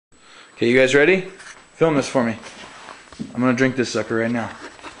Okay, you guys ready? Film this for me. I'm gonna drink this sucker right now.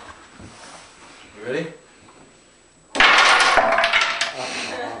 You ready?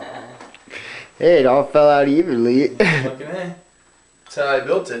 Hey, it all fell out evenly. Fucking A. That's how I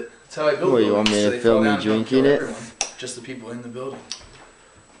built it. That's how I built it. What, you want me to film me drinking it? Just the people in the building.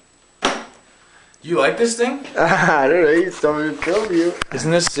 You like this thing? I don't know, you just told me to film you. Isn't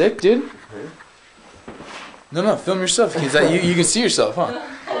this sick, dude? No, film yourself, because you can see yourself, huh?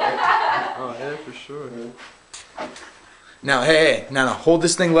 Oh yeah, for sure. Now, hey, now, hold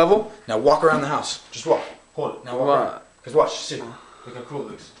this thing level. Now walk around the house. Just walk. Hold it. Now walk around. Because watch, see. Look how cool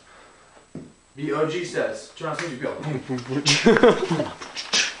it looks. B.O.G. says. Turn on some go.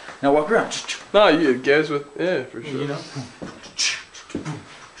 Now walk around. No, you guys with, yeah, for sure. You know?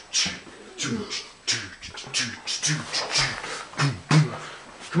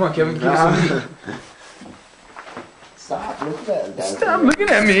 Come on, Kevin, give us some meat. Stop looking at me. Stop looking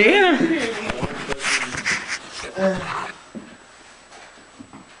at me.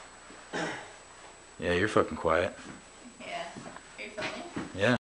 Yeah, you're fucking quiet. Yeah. Are you filming? Yeah.